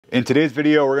In today's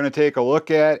video, we're going to take a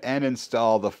look at and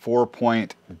install the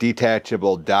 4-point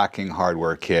detachable docking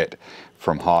hardware kit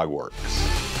from Hogworks.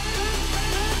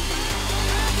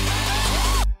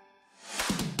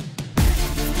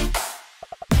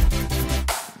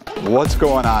 What's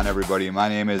going on, everybody? My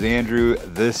name is Andrew.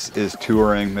 This is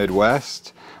Touring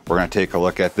Midwest. We're going to take a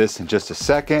look at this in just a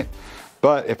second,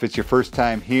 but if it's your first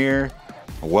time here,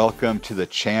 welcome to the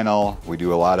channel. We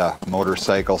do a lot of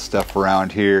motorcycle stuff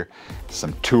around here,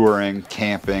 some touring,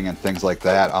 camping, and things like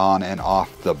that on and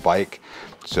off the bike.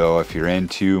 So if you're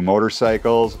into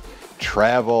motorcycles,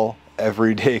 travel,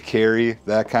 everyday carry,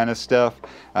 that kind of stuff,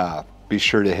 be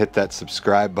sure to hit that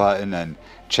subscribe button and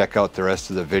check out the rest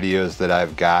of the videos that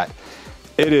I've got.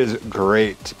 It is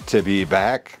great to be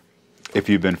back. If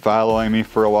you've been following me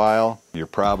for a while, you're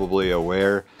probably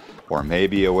aware, or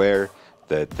maybe aware,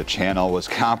 that the channel was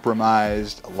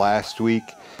compromised last week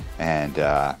and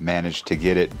managed to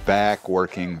get it back,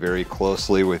 working very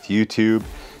closely with YouTube,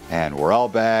 and we're all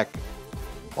back.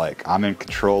 Like, I'm in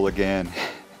control again,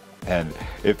 and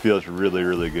it feels really,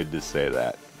 really good to say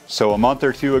that. So a month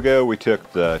or two ago, we took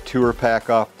the TourPack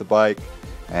off the bike,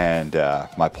 and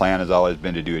my plan has always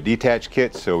been to do a detach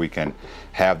kit so we can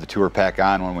have the TourPack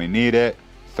on when we need it,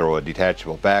 throw a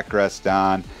detachable backrest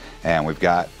on, and we've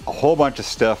got a whole bunch of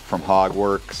stuff from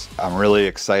Hogworks. I'm really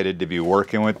excited to be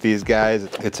working with these guys.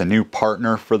 It's a new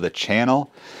partner for the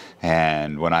channel,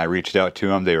 and when I reached out to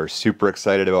them, they were super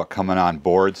excited about coming on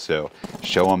board, so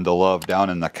show them the love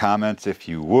down in the comments if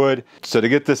you would. So to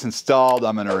get this installed,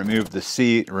 I'm gonna remove the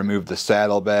seat, remove the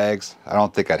saddlebags. I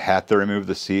don't think I'd have to remove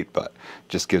the seat, but it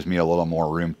just gives me a little more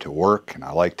room to work, and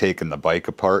I like taking the bike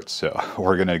apart, so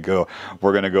we're gonna go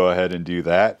ahead and do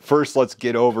that. First, let's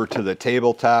get over to the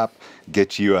tabletop,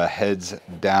 get you a heads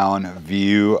down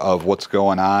view of what's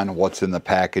going on, what's in the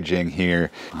packaging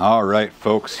here. All right,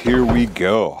 folks, here we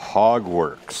go.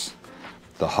 Hogworks.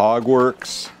 The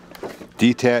Hogworks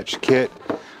detach kit,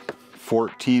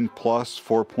 14 plus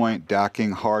 4-point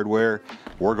docking hardware.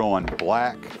 We're going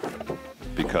black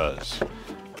because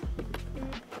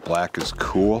black is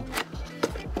cool.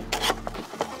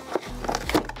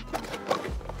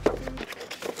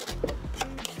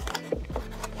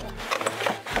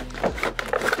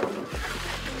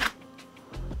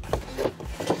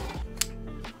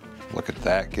 Look at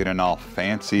that, getting all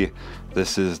fancy.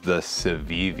 This is the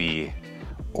Civivi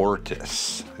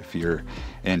Ortis. If you're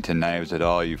into knives at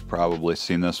all, you've probably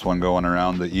seen this one going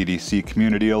around the EDC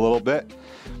community a little bit.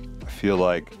 I feel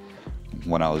like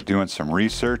when I was doing some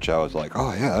research, I was like,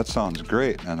 oh yeah, that sounds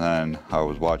great. And then I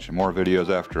was watching more videos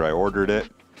after I ordered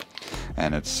it,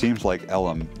 and it seems like the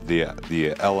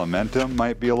Elementum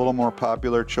might be a little more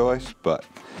popular choice, but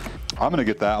I'm gonna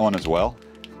get that one as well.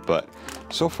 But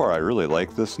so far, I really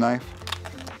like this knife.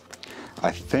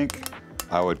 I think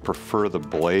I would prefer the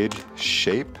blade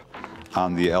shape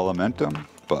on the Elementum,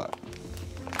 but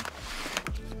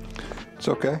it's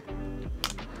okay.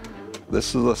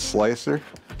 This is a slicer.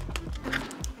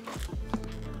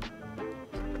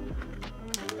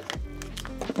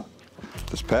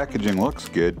 This packaging looks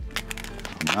good.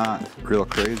 I'm not real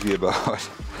crazy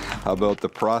about the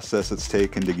process it's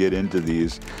taken to get into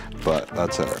these, but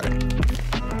that's all right.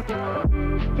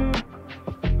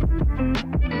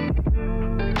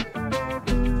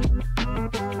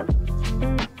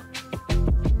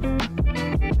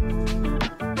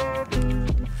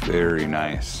 Very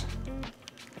nice.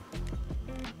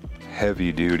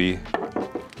 Heavy duty,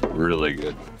 really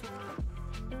good.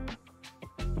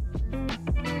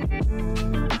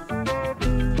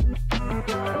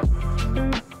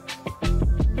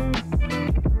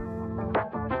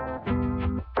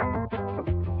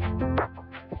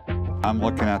 I'm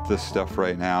looking at this stuff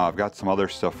right now. I've got some other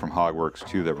stuff from Hogworks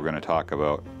too that we're going to talk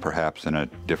about perhaps in a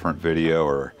different video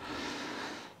or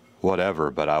whatever,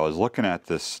 but I was looking at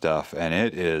this stuff and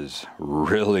it is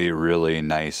really, really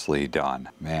nicely done.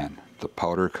 Man, the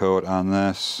powder coat on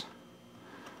this,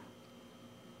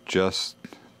 just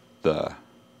the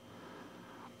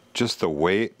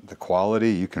weight, the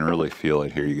quality, you can really feel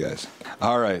it here, you guys.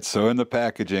 All right, so in the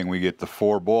packaging, we get the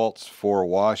 4 bolts, 4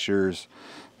 washers,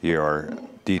 your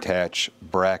detach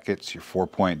brackets, your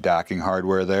 4-point docking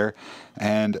hardware there,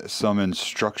 and some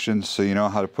instructions so you know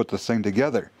how to put this thing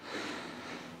together.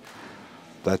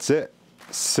 That's it.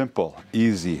 Simple,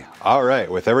 easy. All right,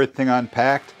 with everything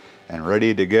unpacked and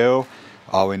ready to go,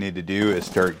 all we need to do is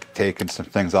start taking some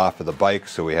things off of the bike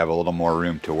so we have a little more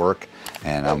room to work,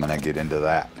 and I'm gonna get into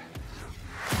that.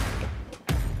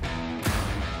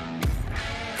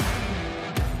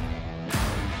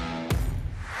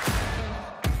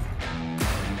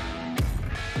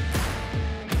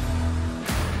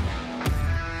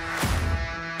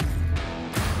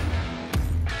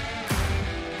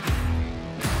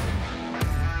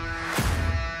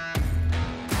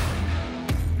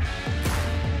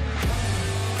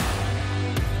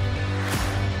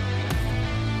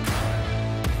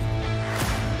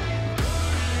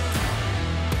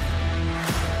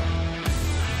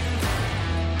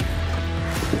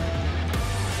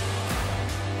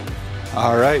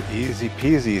 All right, easy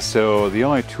peasy. So the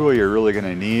only tool you're really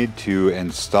gonna need to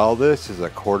install this is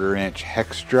a 1/4"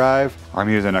 hex drive. I'm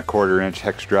using a 1/4"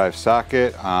 hex drive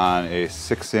socket on a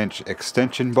 6"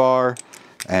 extension bar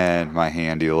and my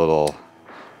handy little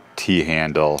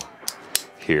T-handle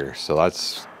here. So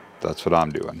that's what I'm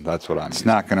doing. That's what I'm using. It's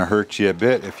not gonna hurt you a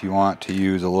bit if you want to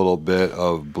use a little bit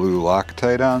of blue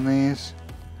Loctite on these,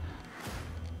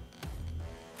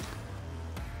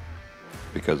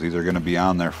 because these are going to be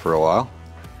on there for a while.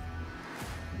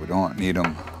 We don't need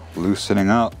them loosening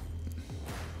up.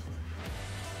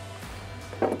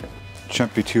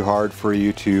 Shouldn't be too hard for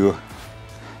you to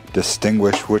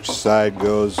distinguish which side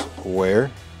goes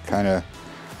where. Kind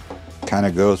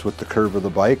of goes with the curve of the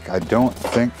bike. I don't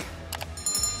think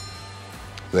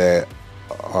they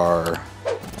are.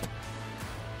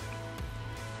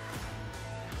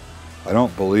 I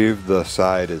don't believe the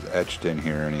side is etched in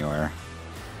here anywhere,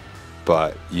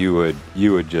 but you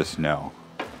would just know.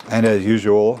 And as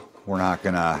usual, we're not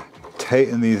gonna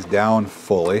tighten these down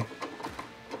fully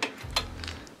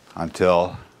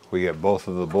until we get both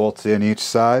of the bolts in each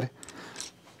side.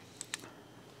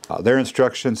 Their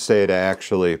instructions say to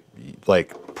actually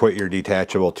like put your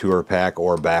detachable TourPack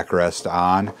or backrest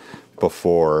on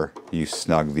before you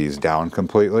snug these down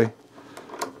completely.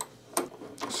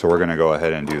 So we're gonna go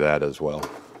ahead and do that as well.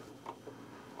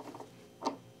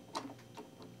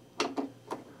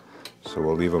 So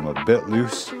we'll leave them a bit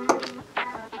loose.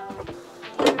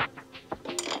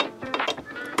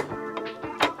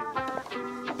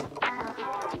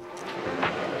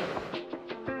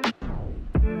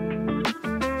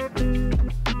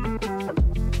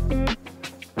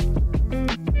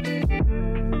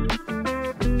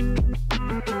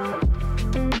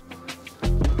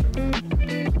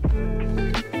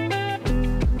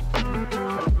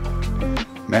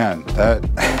 Man,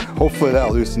 hopefully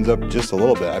that loosens up just a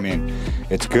little bit. I mean,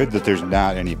 it's good that there's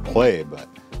not any play, but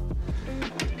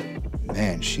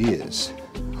man, she is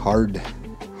hard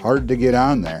to get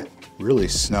on there. Really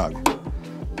snug.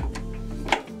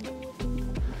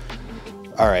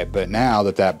 All right, but now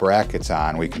that bracket's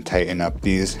on, we can tighten up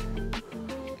these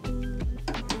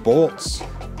bolts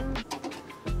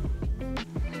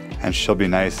and she'll be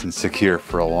nice and secure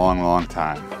for a long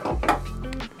time.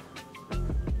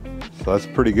 So that's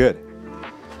pretty good.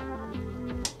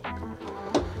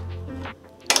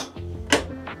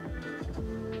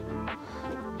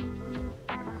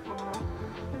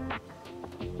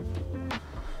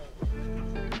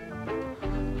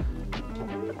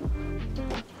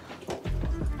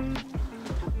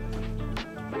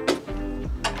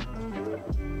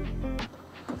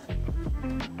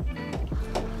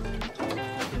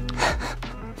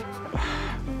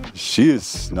 She is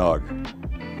snug,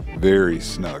 very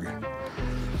snug.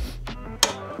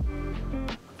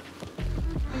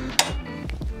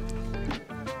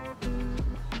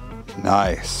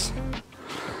 Nice.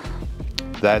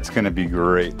 That's going to be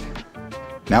great.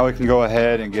 Now we can go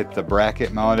ahead and get the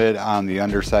bracket mounted on the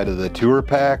underside of the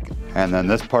TourPack, and then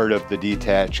this part of the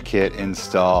detach kit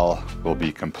install will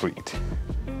be complete.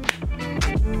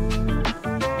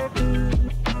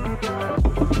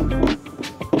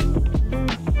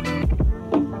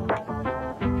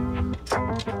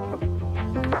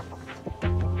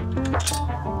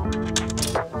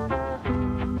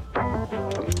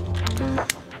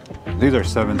 These are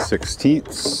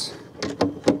 7/16.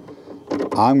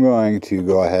 I'm going to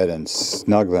go ahead and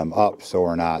snug them up so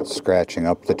we're not scratching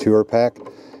up the TourPack.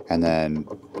 And then,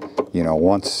 you know,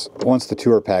 once the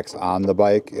TourPack's on the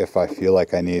bike, if I feel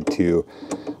like I need to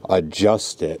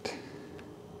adjust it,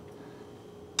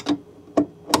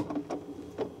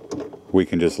 we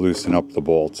can just loosen up the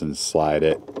bolts and slide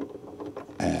it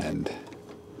and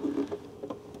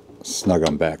snug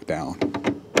them back down.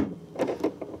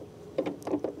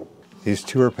 These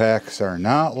TourPacks are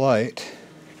not light.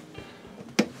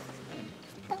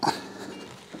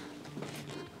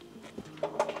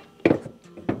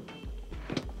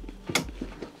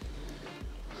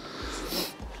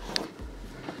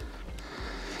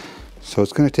 So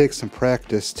it's going to take some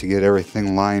practice to get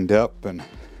everything lined up and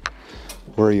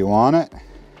where you want it.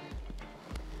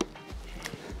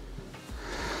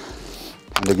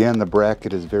 And again, the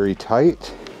bracket is very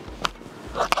tight.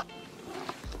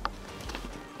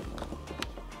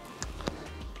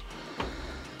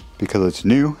 Because it's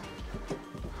new,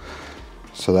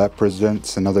 so that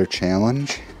presents another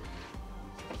challenge.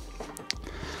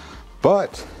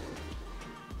 But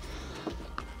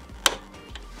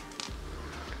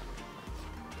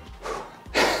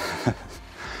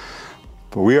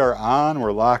we are on,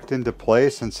 we're locked into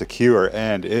place and secure,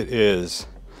 and it is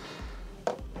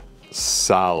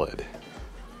solid.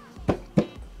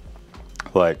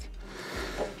 Like,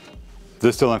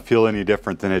 This doesn't feel any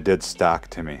different than it did stock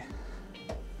to me.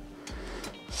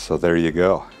 So there you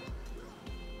go.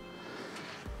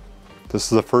 This is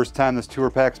the first time this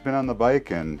TourPack's been on the bike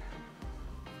in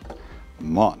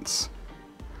months.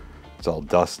 It's all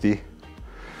dusty,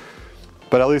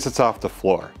 but at least it's off the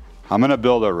floor. I'm gonna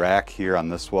build a rack here on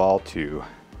this wall to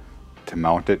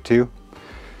mount it to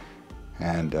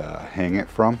and hang it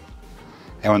from.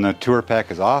 And when the TourPack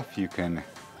is off, you can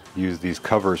use these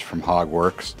covers from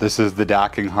Hogworks. This is the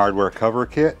docking hardware cover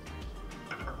kit.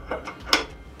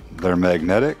 They're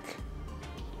magnetic.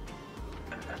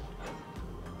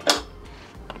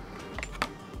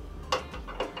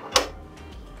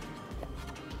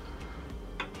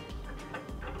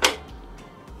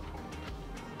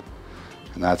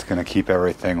 And that's going to keep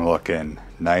everything looking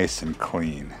nice and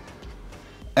clean.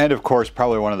 And of course,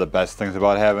 probably one of the best things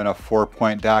about having a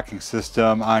 4-point docking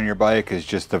system on your bike is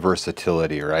just the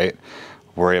versatility, right?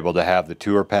 We're able to have the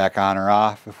TourPack on or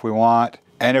off if we want.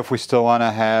 And if we still want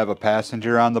to have a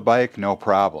passenger on the bike, no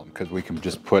problem, because we can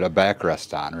just put a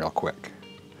backrest on real quick.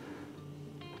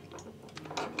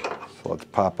 So let's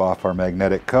pop off our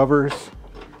magnetic covers.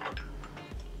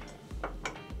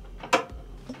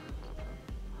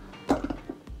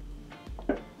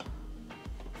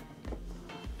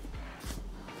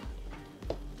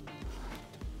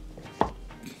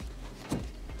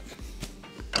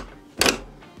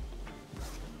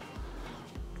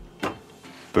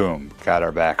 Boom, got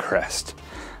our backrest.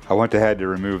 I went ahead to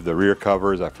remove the rear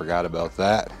covers. I forgot about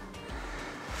that.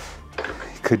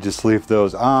 You could just leave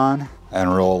those on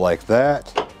and roll like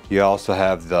that. You also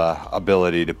have the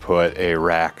ability to put a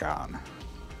rack on.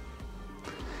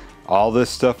 All this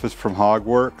stuff is from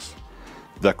Hogworks.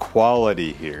 The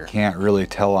quality here, can't really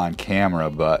tell on camera,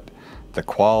 but the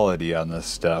quality on this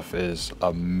stuff is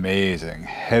amazing.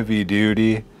 Heavy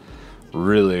duty,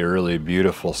 really, really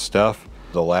beautiful stuff.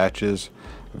 The latches,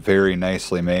 very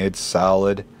nicely made,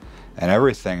 solid, and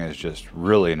everything is just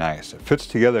really nice. It fits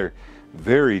together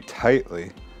very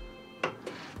tightly.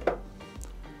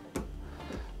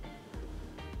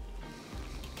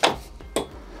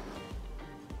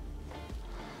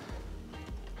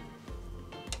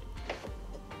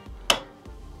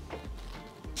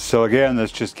 So again,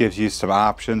 this just gives you some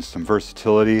options, some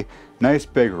versatility. Nice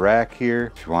big rack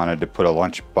here if you wanted to put a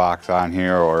lunch box on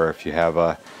here, or if you have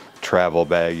a travel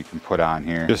bag you can put on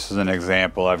here. Just as an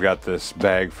example, I've got this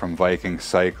bag from Viking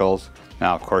Cycles.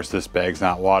 Now of course this bag's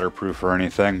not waterproof or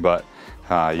anything, but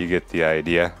you get the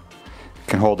idea. It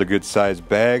can hold a good sized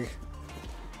bag.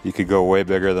 You could go way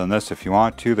bigger than this if you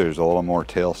want to. There's a little more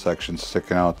tail section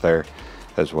sticking out there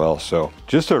as well. So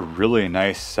just a really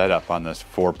nice setup on this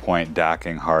 4-point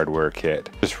docking hardware kit.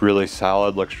 Just really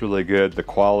solid, looks really good. The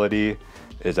quality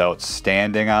is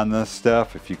outstanding on this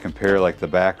stuff. If you compare like the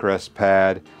backrest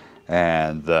pad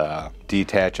and the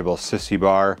detachable sissy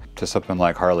bar to something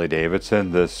like Harley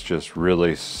Davidson, this just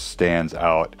really stands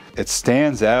out. It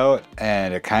stands out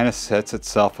and it kind of sets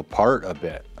itself apart a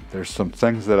bit. There's some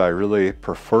things that I really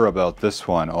prefer about this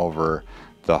one over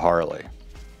the Harley.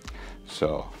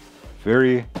 So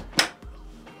very,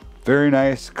 very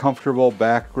nice, comfortable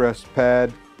backrest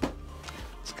pad.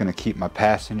 It's gonna keep my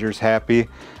passengers happy.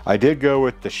 I did go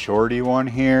with the shorty one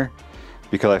here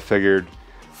because I figured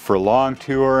for long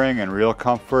touring and real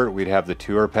comfort, we'd have the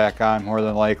TourPack on more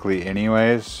than likely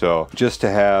anyways. So just to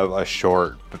have a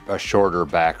shorter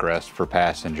backrest for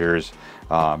passengers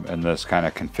in this kind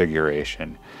of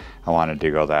configuration, I wanted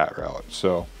to go that route.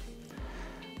 So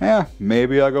yeah,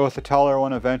 maybe I'll go with a taller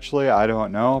one eventually, I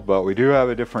don't know, but we do have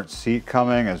a different seat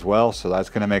coming as well, so that's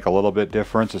going to make a little bit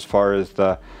difference as far as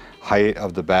the height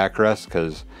of the backrest,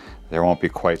 because there won't be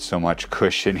quite so much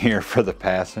cushion here for the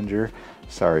passenger.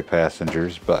 Sorry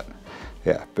passengers, but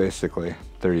yeah, basically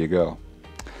there you go.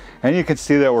 And you can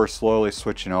see that we're slowly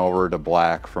switching over to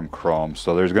black from chrome,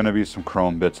 so there's going to be some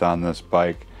chrome bits on this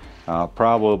bike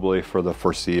probably for the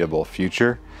foreseeable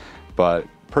future, but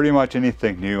pretty much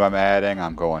anything new I'm adding,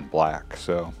 I'm going black.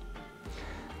 So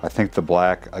I think the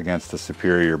black against the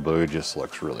superior blue just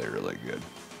looks really, really good.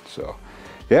 So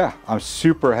yeah, I'm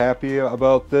super happy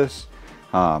about this.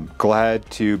 Glad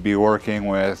to be working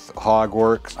with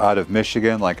Hogworks out of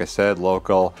Michigan. Like I said,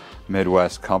 local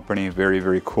Midwest company. Very,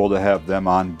 very cool to have them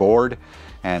on board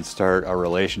and start a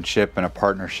relationship and a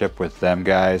partnership with them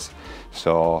guys.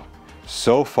 So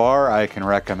far I can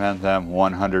recommend them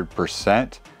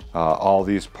 100%. All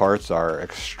these parts are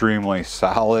extremely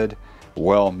solid,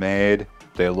 well made.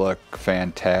 They look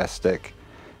fantastic,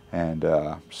 and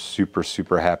super,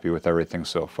 super happy with everything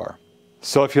so far.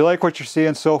 So if you like what you're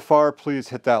seeing so far, please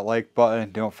hit that like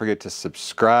button. Don't forget to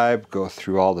subscribe. Go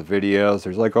through all the videos.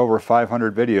 There's like over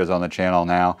 500 videos on the channel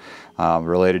now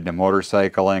related to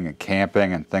motorcycling and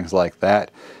camping and things like that.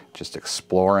 Just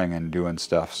exploring and doing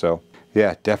stuff. So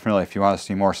yeah, definitely if you want to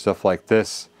see more stuff like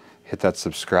this, hit that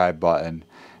subscribe button.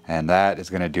 And that is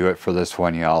going to do it for this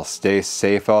one, y'all. Stay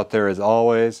safe out there as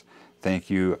always. Thank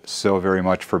you so very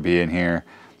much for being here.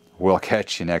 We'll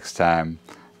catch you next time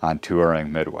on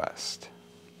Touring Midwest.